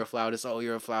 Oh, Uh-huh. you're a flautist. Oh,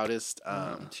 you're a flautist.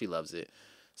 She loves it.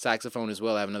 Saxophone as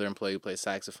well. I have another employee who plays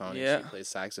saxophone. Yeah. And she plays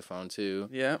saxophone too.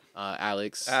 Yeah.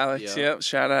 Alex. Alex. Yeah. Yep.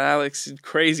 Shout out Alex. He's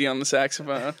crazy on the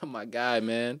saxophone. Oh my God,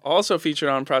 man. Also featured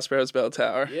on Prospero's Bell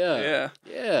Tower. Yeah.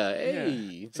 Yeah.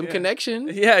 Hey. Some Yeah. connection.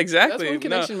 Yeah. Exactly. That's one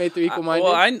connection made through Equal Minded.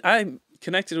 Well, I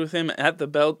connected with him at the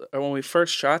Bell when we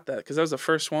first shot that because that was the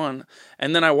first one,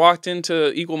 and then I walked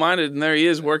into Equal Minded and there he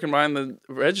is working behind the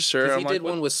register. Because I'm he like, did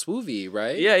one with Swoovy,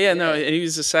 right? Yeah. No, and he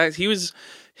was a sax.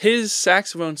 His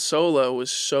saxophone solo was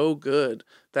so good.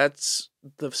 That's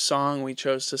the song we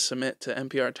chose to submit to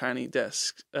NPR Tiny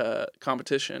Desk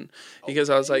competition because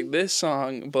I was like, this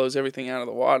song blows everything out of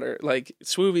the water. Like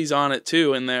Swoovy's on it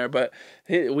too in there, but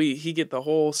he get the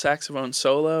whole saxophone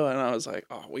solo, and I was like,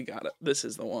 oh, we got it. This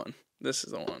is the one.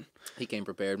 He came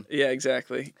prepared. Yeah,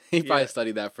 exactly. He probably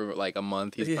studied that for like a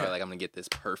month. He's probably like, I'm gonna get this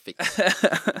perfect.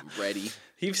 I'm ready.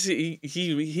 He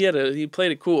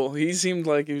played it cool. He seemed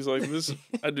like he was like, this.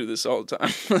 I do this all the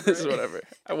time. This is whatever.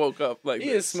 I woke up like He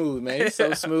this. is smooth, man. He's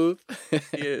so smooth. He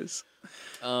is.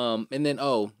 And then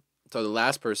so the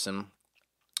last person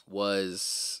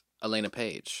was Elena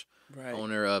Page, Right.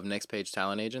 owner of Next Page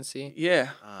Talent Agency. Yeah.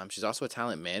 She's also a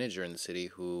talent manager in the city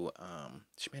who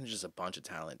she manages a bunch of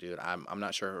talent, dude. I'm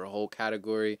not sure her whole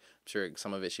category. I'm sure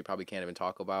some of it she probably can't even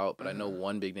talk about, but I know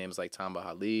one big name is like Tamba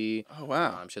Ali. Oh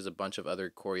wow. She has a bunch of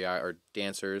other or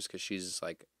dancers because she's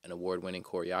like an award-winning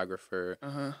choreographer.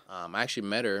 I actually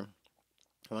met her,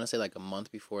 I want to say like a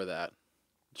month before that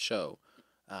show.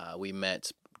 We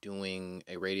met doing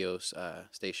a radio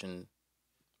station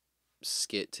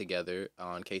skit together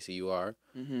on KCUR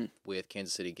with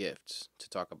Kansas City Gifts to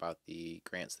talk about the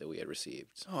grants that we had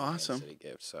received. Oh, awesome. Kansas City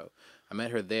Gifts. So I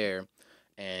met her there,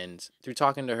 and through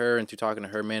talking to her and through talking to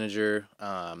her manager,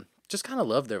 just kind of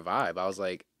loved their vibe. I was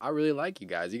like, I really like you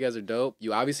guys. You guys are dope.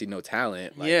 You obviously know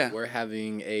talent. Like, Yeah. We're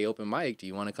having a open mic. Do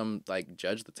you want to come like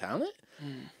judge the talent?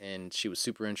 And she was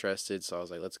super interested, so I was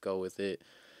like, let's go with it.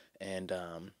 And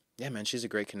yeah, man, she's a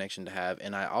great connection to have.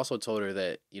 And I also told her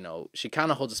that, you know, she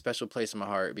kind of holds a special place in my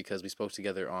heart because we spoke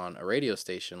together on a radio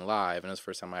station live. And it was the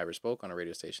first time I ever spoke on a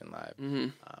radio station live.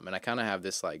 And I kind of have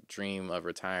this, like, dream of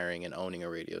retiring and owning a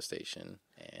radio station.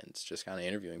 And it's just kind of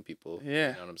interviewing people. Yeah.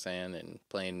 You know what I'm saying? And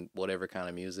playing whatever kind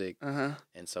of music. Uh-huh.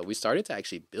 And so we started to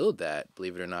actually build that,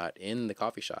 believe it or not, in the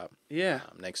coffee shop. Yeah.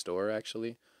 Next door,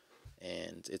 actually.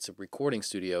 And it's a recording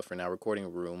studio for now,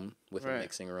 recording room with a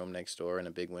mixing room next door and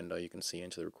a big window you can see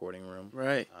into the recording room.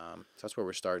 Right. So that's where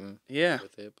we're starting. Yeah.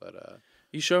 With it, but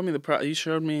You showed me the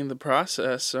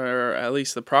process, or at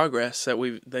least the progress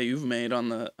that you've made on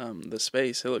the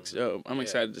space. It looks dope. I'm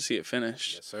excited to see it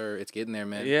finished. yes, sir. It's getting there,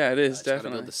 man. Yeah, it is Just gotta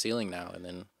definitely. build the ceiling now, and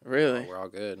then Really? we're all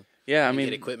good. Yeah, I We mean,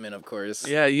 get equipment, of course.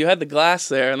 yeah, you had the glass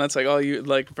there, and that's like all you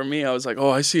like. For me, I was like, oh,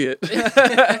 I see it.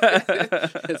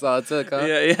 That's all it took, huh?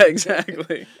 Yeah,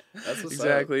 exactly. That's what's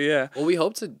exactly. Yeah. Well, we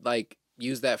hope to like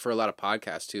use that for a lot of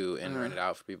podcasts too, and rent it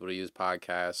out for people to use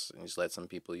podcasts, and just let some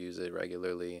people use it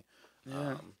regularly.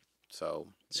 Yeah. So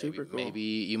Super cool. Maybe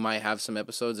you might have some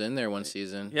episodes in there one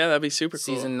season. Yeah, that'd be super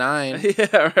cool. Season 9.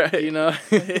 Yeah, right. You know?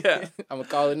 Yeah. I'm going to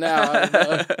call it now. I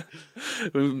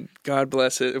don't know. God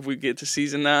bless it if we get to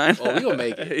season 9. Oh, we going to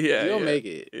make it. Yeah. We going to make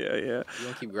it. Yeah. We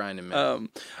going to keep grinding, man.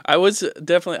 I was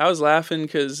laughing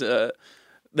because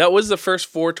that was the first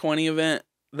 420 event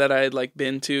that I had like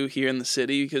been to here in the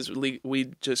city because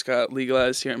we just got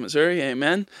legalized here in Missouri,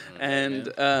 amen. And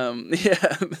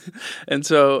yeah, and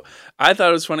so I thought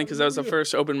it was funny because that was the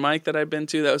first open mic that I'd been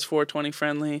to that was 420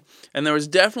 friendly, and there was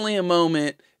definitely a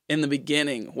moment in the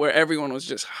beginning where everyone was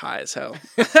just high as hell.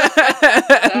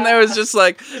 And there was just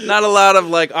like not a lot of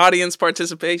like audience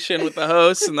participation with the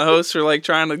hosts, and the hosts were like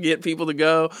trying to get people to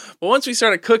go. But once we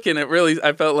started cooking,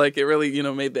 I felt like it really,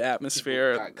 made the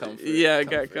atmosphere. Got comfort. Yeah, They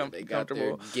comfortable. got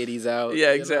their giddies out.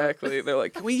 Yeah, exactly. They're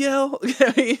like, can we yell?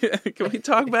 Can we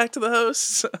talk back to the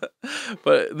hosts?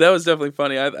 But that was definitely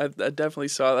funny. I definitely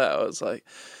saw that. I was like,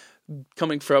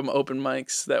 coming from open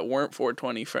mics that weren't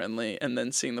 420 friendly, and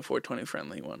then seeing the 420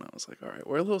 friendly one, I was like, all right,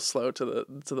 we're a little slow to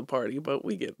the party, but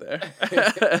we get there.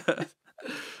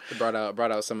 It brought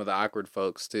out some of the awkward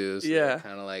folks too. So yeah,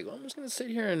 kind of like, well, I'm just gonna sit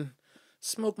here and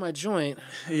smoke my joint.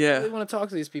 Yeah, I don't really want to talk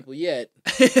to these people yet.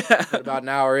 But about an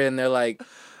hour in, they're like,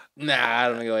 nah, I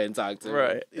don't want to go ahead and talk to them.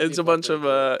 Right. It's a bunch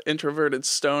of introverted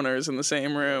stoners in the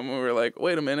same room. We were like,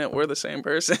 wait a minute, we're the same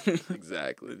person.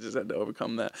 Exactly. Just had to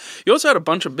overcome that. You also had a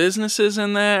bunch of businesses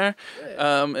in there.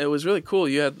 Yeah. It was really cool.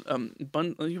 You had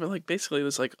you were like basically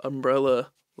this like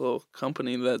umbrella little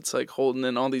company that's like holding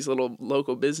in all these little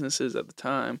local businesses at the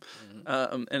time.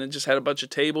 And it just had a bunch of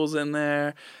tables in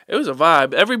there. It was a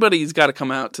vibe. Everybody's got to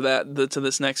come out to to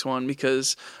this next one,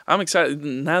 because I'm excited.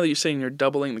 Now that you're saying you're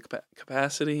doubling the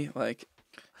capacity, like,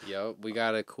 yo, we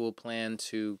got a cool plan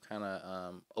to kind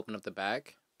of open up the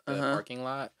back, the parking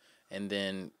lot, and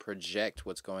then project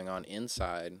what's going on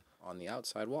inside on the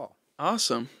outside wall.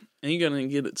 Awesome. And you gonna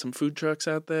get some food trucks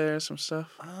out there, some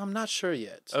stuff? I'm not sure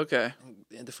yet. Okay.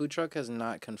 The food truck has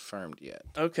not confirmed yet.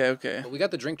 Okay. But we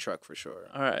got the drink truck for sure.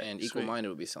 All right. And Equal Minded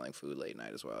will be selling food late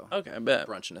night as well. Okay, I bet.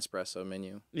 Brunch and espresso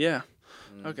menu. Yeah.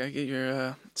 Okay, get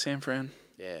your San Fran.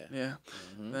 Yeah. Yeah.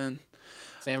 Then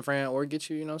San Fran, or get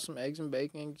you, some eggs and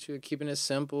bacon. Get you keeping it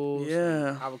simple.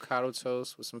 Yeah. Avocado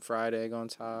toast with some fried egg on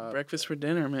top. Breakfast for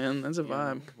dinner, man. That's a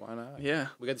vibe. Why not? Yeah.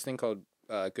 We got this thing called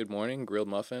Good Morning grilled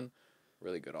muffin.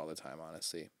 Really good all the time,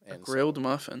 honestly. And grilled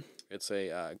muffin. It's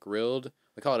a grilled.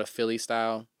 We call it a Philly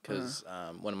style because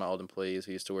one of my old employees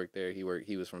who used to work there, he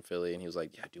was from Philly, and he was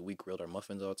like, "Yeah, dude, we grilled our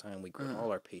muffins all the time. We grill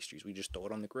all our pastries. We just throw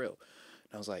it on the grill."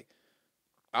 And I was like,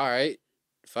 "All right,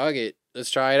 fuck it, let's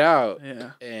try it out."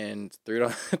 Yeah. And threw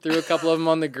a couple of them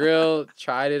on the grill.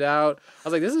 Tried it out. I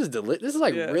was like, "This is This is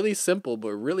like really simple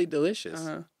but really delicious."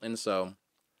 And so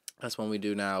that's what we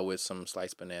do now with some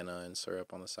sliced banana and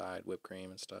syrup on the side, whipped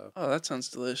cream and stuff. Oh, that sounds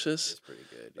delicious. It's pretty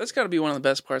good. That's got to be one of the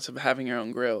best parts of having your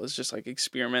own grill, is just like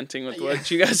experimenting with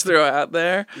what you guys throw out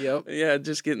there. Yep. Yeah,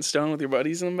 just getting stoned with your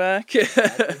buddies in the back.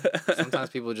 Exactly. Sometimes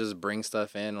people just bring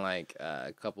stuff in, like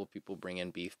a couple people bring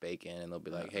in beef bacon, and they'll be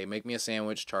like, "Hey, make me a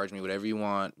sandwich, charge me whatever you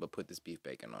want, but put this beef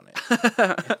bacon on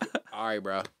it." All right,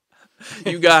 bro.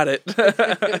 You got it.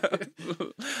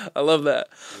 I love that.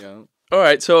 Yeah. All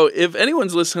right, so if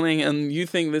anyone's listening and you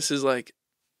think this is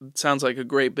sounds like a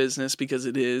great business, because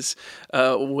it is,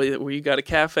 where you got a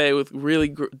cafe with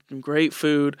really great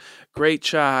food, great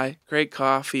chai, great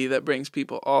coffee that brings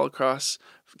people all across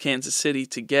Kansas City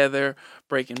together,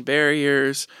 breaking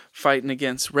barriers, fighting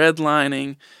against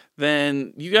redlining,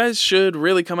 then you guys should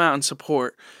really come out and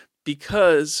support.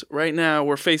 Because right now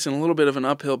we're facing a little bit of an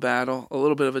uphill battle, a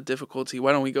little bit of a difficulty.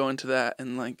 Why don't we go into that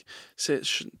and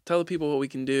tell the people what we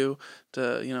can do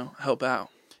to, help out?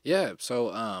 Yeah.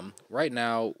 So right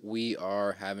now we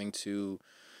are having to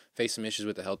face some issues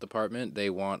with the health department.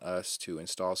 They want us to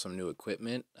install some new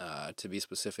equipment, to be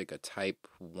specific, a Type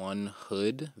 1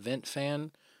 hood vent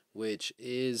fan, which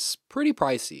is pretty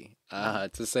pricey,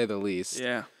 to say the least.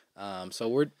 Yeah. So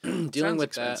we're dealing sounds with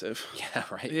expensive. that. Yeah,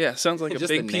 right. Yeah, sounds like a Just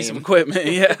big the piece of name. equipment.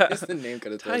 Yeah. Just the name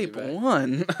could have told Type you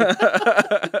 1.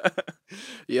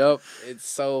 Yep.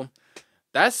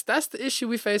 That's the issue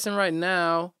we're facing right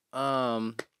now.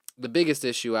 The biggest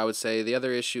issue, I would say. The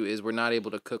other issue is we're not able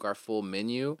to cook our full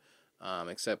menu,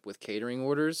 except with catering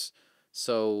orders.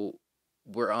 So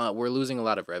we're losing a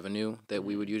lot of revenue that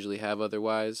we would usually have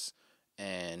otherwise,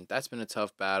 and that's been a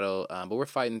tough battle. But we're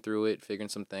fighting through it, figuring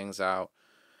some things out.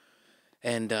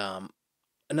 And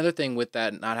another thing with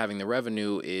that not having the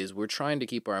revenue is we're trying to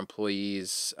keep our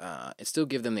employees and still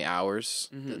give them the hours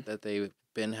that they've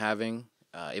been having,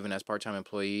 even as part-time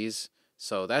employees.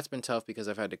 So that's been tough because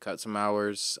I've had to cut some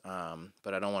hours,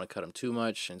 but I don't want to cut them too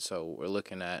much. And so we're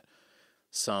looking at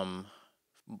some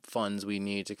funds we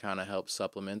need to kind of help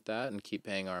supplement that and keep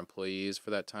paying our employees for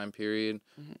that time period.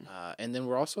 And then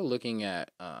we're also looking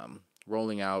at I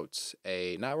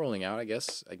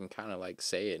guess I can kind of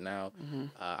say it now.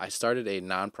 I started a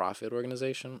nonprofit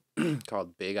organization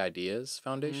called Big Ideas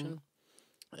Foundation.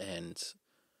 And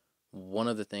one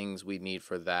of the things we need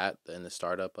for that in the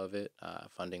startup of it,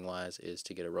 funding wise, is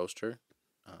to get a roaster.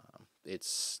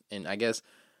 I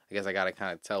guess I got to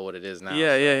kind of tell what it is now.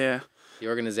 Yeah. The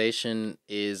organization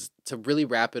is, to really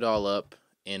wrap it all up,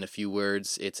 in a few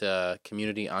words, it's a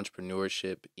community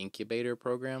entrepreneurship incubator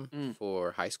program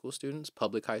for high school students,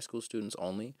 public high school students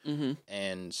only.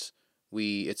 And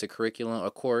it's a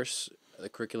course, the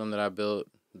curriculum that I built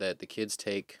that the kids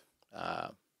take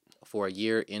for a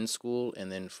year in school,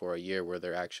 and then for a year where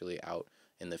they're actually out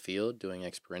in the field doing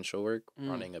experiential work,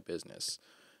 running a business.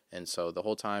 And so the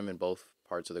whole time in both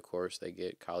parts of the course, they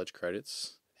get college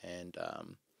credits. And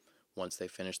once they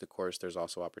finish the course, there's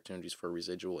also opportunities for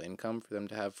residual income for them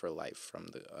to have for life from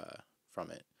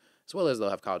it. As well as they'll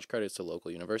have college credits to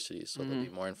local universities, so they'll be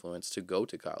more influenced to go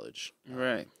to college.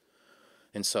 Right.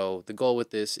 And so the goal with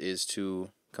this is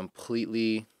to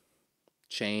completely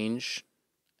change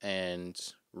and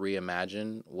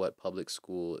reimagine what public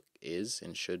school is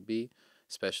and should be,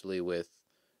 especially with,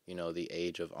 the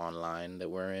age of online that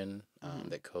we're in,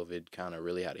 that COVID kind of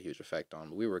really had a huge effect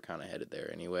on. We were kind of headed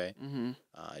there anyway.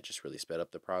 It just really sped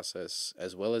up the process,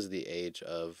 as well as the age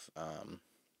of, I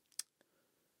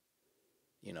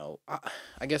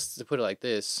guess to put it like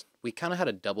this, we kind of had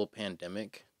a double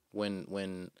pandemic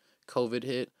when COVID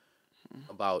hit.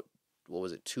 About,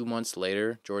 2 months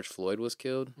later, George Floyd was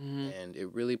killed, and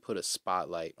it really put a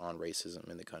spotlight on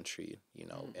racism in the country,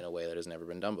 in a way that has never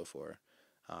been done before.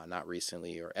 Not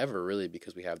recently or ever, really,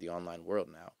 because we have the online world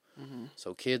now.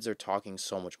 So kids are talking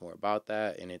so much more about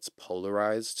that, and it's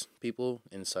polarized people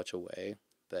in such a way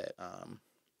that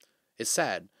it's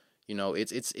sad.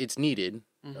 It's needed.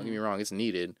 Don't get me wrong, it's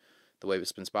needed, the way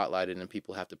it's been spotlighted, and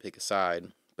people have to pick a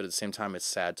side. But at the same time, it's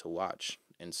sad to watch.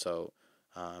 And so,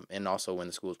 and also when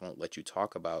the schools won't let you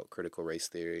talk about critical race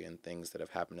theory and things that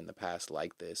have happened in the past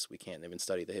like this, we can't even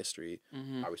study the history.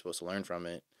 How are we supposed to learn from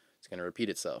it? It's going to repeat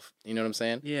itself. You know what I'm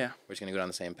saying? Yeah. We're just going to go down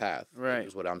the same path. Right.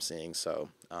 Is what I'm seeing. So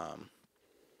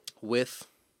with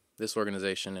this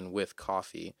organization and with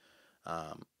coffee,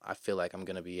 I feel like I'm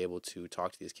going to be able to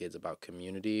talk to these kids about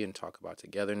community and talk about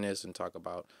togetherness and talk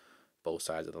about both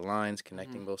sides of the lines,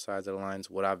 connecting both sides of the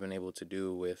lines, what I've been able to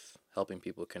do with helping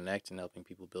people connect and helping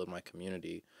people build my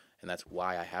community. And that's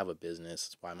why I have a business.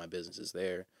 That's why my business is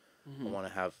there. I want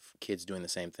to have kids doing the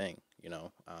same thing,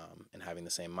 and having the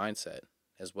same mindset,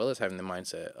 as well as having the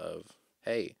mindset of,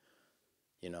 hey,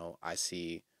 I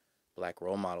see Black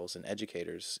role models and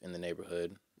educators in the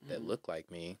neighborhood that look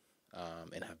like me,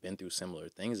 and have been through similar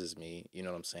things as me. You know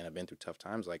what I'm saying? I've been through tough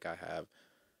times like I have,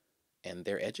 and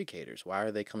they're educators. Why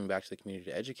are they coming back to the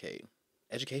community to educate?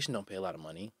 Education don't pay a lot of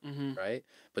money, right?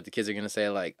 But the kids are going to say,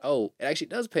 like, oh, it actually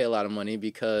does pay a lot of money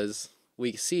because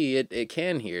we see it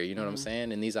can here, you know what I'm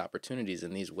saying? And these opportunities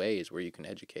and these ways where you can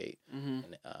educate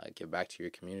and give back to your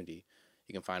community.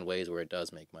 You can find ways where it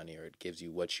does make money or it gives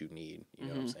you what you need, you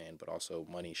know what I'm saying? But also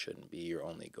money shouldn't be your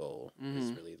only goal.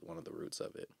 It's really one of the roots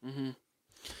of it.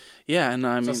 Yeah, and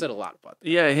I said a lot about that.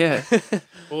 Yeah.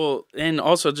 Well, and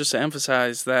also just to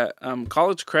emphasize that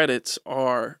college credits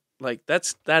are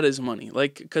that is money.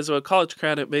 Like, because a college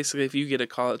credit, basically, if you get a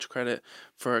college credit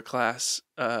for a class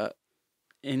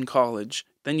in college,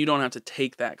 then you don't have to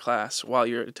take that class while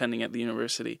you're attending at the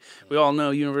university. We all know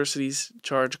universities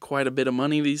charge quite a bit of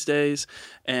money these days,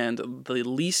 and the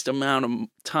least amount of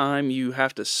time you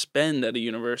have to spend at a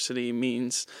university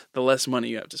means the less money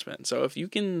you have to spend. So if you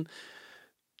can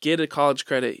get a college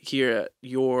credit here at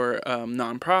your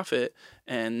nonprofit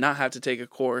and not have to take a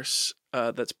course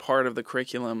that's part of the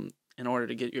curriculum in order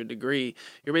to get your degree,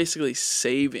 you're basically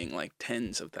saving like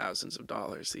tens of thousands of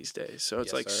dollars these days. So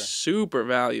it's super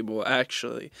valuable,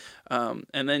 actually.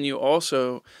 And then you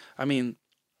also,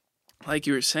 like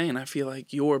you were saying, I feel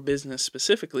like your business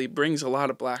specifically brings a lot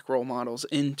of Black role models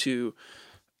into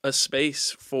a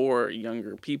space for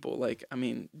younger people. Like,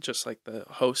 just like the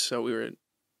hosts that we were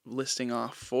listing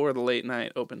off for the late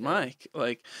night open mic,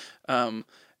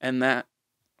 and that,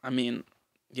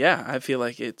 yeah, I feel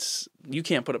like you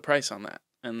can't put a price on that.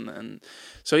 And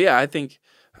so, yeah, I think,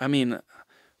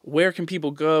 where can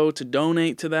people go to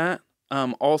donate to that?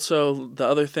 Also, the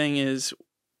other thing is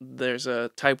there's a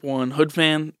Type 1 hood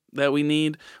fan that we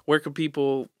need. Where can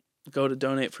people go to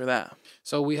donate for that?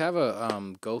 So we have a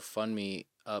GoFundMe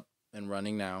up and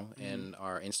running now in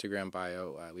our Instagram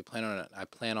bio. I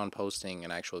plan on posting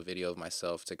an actual video of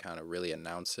myself to kind of really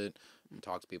announce it and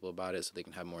talk to people about it so they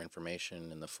can have more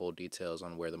information and the full details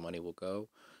on where the money will go.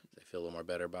 They feel a little more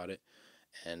better about it.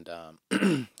 And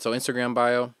so Instagram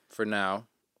bio for now.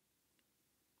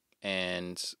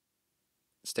 And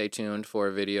stay tuned for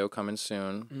a video coming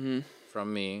soon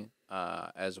from me,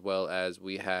 as well as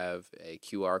we have a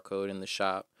QR code in the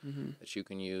shop that you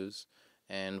can use.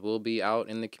 And we'll be out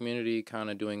in the community kind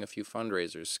of doing a few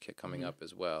fundraisers coming up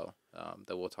as well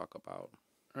that we'll talk about.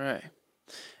 Right.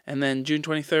 And then June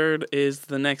 23rd is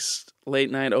the next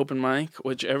late night open mic,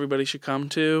 which everybody should come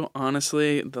to.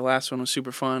 Honestly, the last one was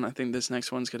super fun. I think this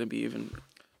next one's going to be even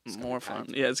more fun.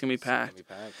 Yeah, it's going to be packed.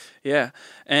 Yeah.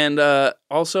 And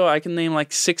also, I can name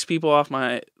like 6 people off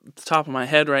the top of my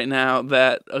head right now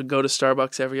that go to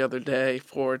Starbucks every other day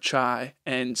for chai.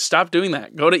 And stop doing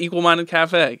that. Go to Equal Minded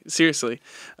Café. Seriously.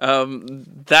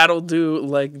 That'll do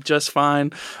like just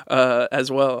fine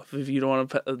as well. If you don't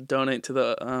want to donate to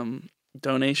the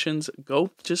donations, go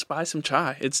just buy some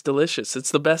chai. It's delicious.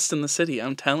 It's the best in the city.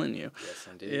 I'm telling you. Yes,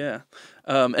 indeed. Yeah.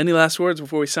 Any last words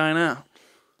before we sign out?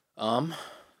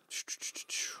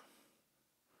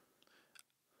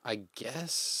 I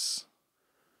guess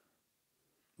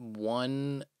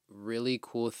one really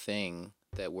cool thing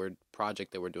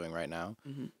project that we're doing right now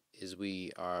is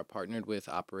we are partnered with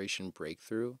Operation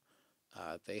Breakthrough.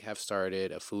 They have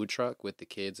started a food truck with the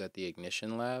kids at the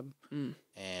Ignition Lab,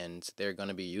 and they're going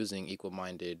to be using Equal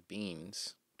Minded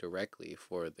beans directly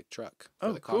for the truck,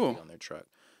 for the coffee on their truck.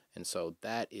 And so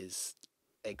that is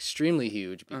extremely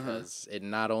huge because it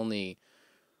not only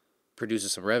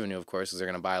produces some revenue, of course, because they're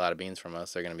going to buy a lot of beans from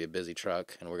us. They're going to be a busy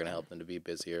truck, and we're going to help them to be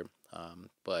busier.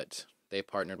 But they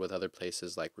partnered with other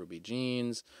places like Ruby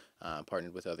Jeans,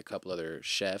 partnered with a couple other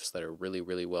chefs that are really,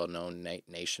 really well known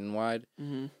nationwide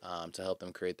to help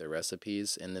them create their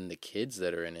recipes. And then the kids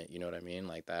that are in it, you know what I mean?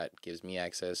 Like that gives me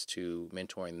access to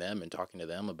mentoring them and talking to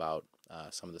them about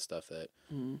some of the stuff that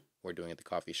we're doing at the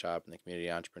coffee shop and the community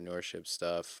entrepreneurship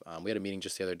stuff. We had a meeting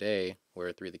just the other day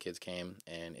where 3 of the kids came,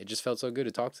 and it just felt so good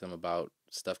to talk to them about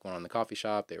stuff going on in the coffee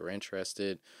shop. They were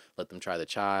interested. Let them try the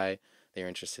chai. They were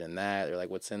interested in that. They're like,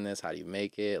 what's in this? How do you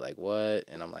make it? Like, what?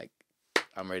 And I'm like,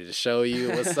 I'm ready to show you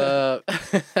what's up.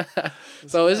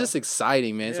 So it's just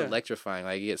exciting, man. It's electrifying.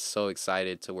 Like, you get so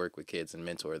excited to work with kids and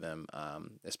mentor them,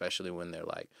 especially when they're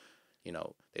like, you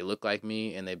know, they look like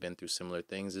me and they've been through similar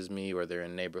things as me, or they're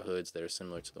in neighborhoods that are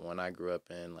similar to the one I grew up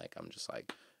in. Like, I'm just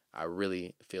like, I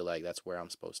really feel like that's where I'm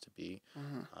supposed to be.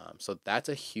 So that's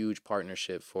a huge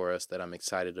partnership for us that I'm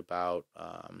excited about,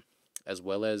 as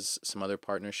well as some other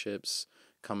partnerships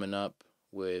coming up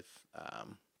with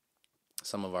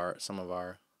some of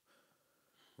our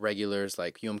regulars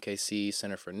like UMKC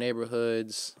Center for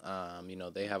Neighborhoods. You know,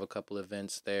 they have a couple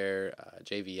events there.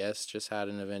 JVS just had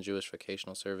an event, Jewish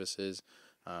Vocational Services.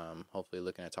 Hopefully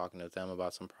looking at talking to them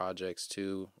about some projects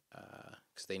too,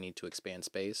 because they need to expand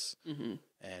space.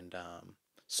 And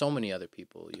so many other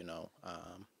people, you know.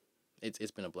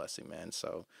 It's been a blessing, man.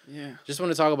 So just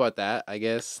want to talk about that, I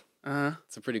guess.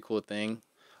 It's a pretty cool thing.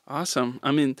 Awesome.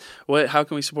 I mean, how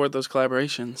can we support those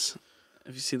collaborations?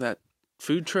 If you see that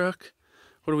food truck,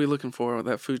 what are we looking for with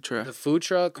that food truck? The food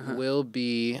truck will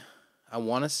be, I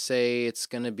want to say it's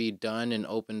going to be done and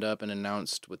opened up and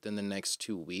announced within the next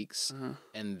 2 weeks.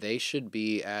 And they should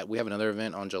be we have another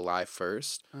event on July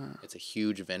 1st. It's a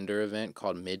huge vendor event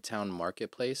called Midtown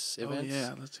Marketplace Events. Oh,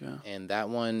 yeah, let's go. And that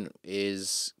one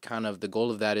is kind of, the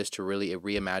goal of that is to really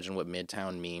reimagine what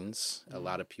Midtown means. A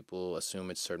lot of people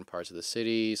assume it's certain parts of the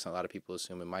city. So a lot of people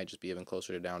assume it might just be even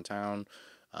closer to downtown,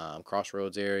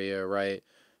 Crossroads area, right?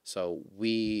 So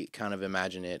we kind of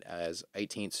imagine it as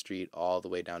 18th Street all the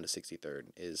way down to 63rd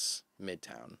is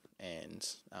Midtown. And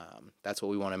that's what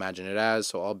we want to imagine it as.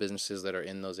 So all businesses that are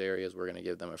in those areas, we're going to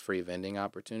give them a free vending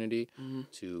opportunity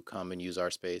to come and use our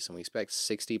space. And we expect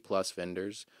 60-plus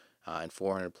vendors and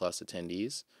 400-plus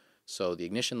attendees. So the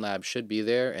Ignition Lab should be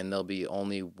there, and there'll be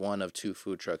only 1 of 2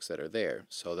 food trucks that are there.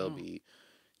 So they'll be,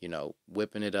 you know,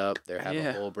 whipping it up. They have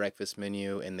a whole breakfast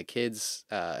menu, and the kids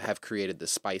have created the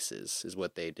spices is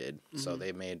what they did. So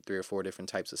they made 3 or 4 different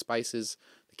types of spices.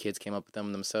 The kids came up with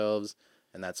them themselves,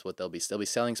 and that's what they'll be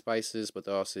selling spices, but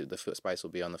they'll also, the spice will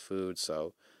be on the food.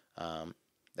 So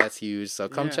that's huge. So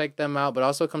come check them out, but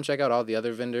also come check out all the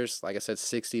other vendors. Like I said,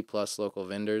 60-plus local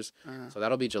vendors. So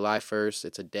that'll be July 1st.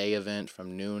 It's a day event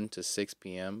from noon to 6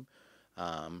 p.m.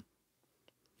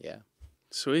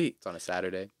 Sweet. It's on a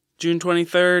Saturday. June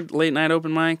 23rd, late night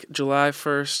open mic. July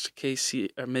 1st, KC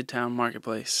Midtown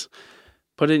Marketplace.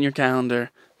 Put it in your calendar.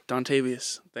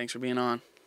 Dontavious, thanks for being on.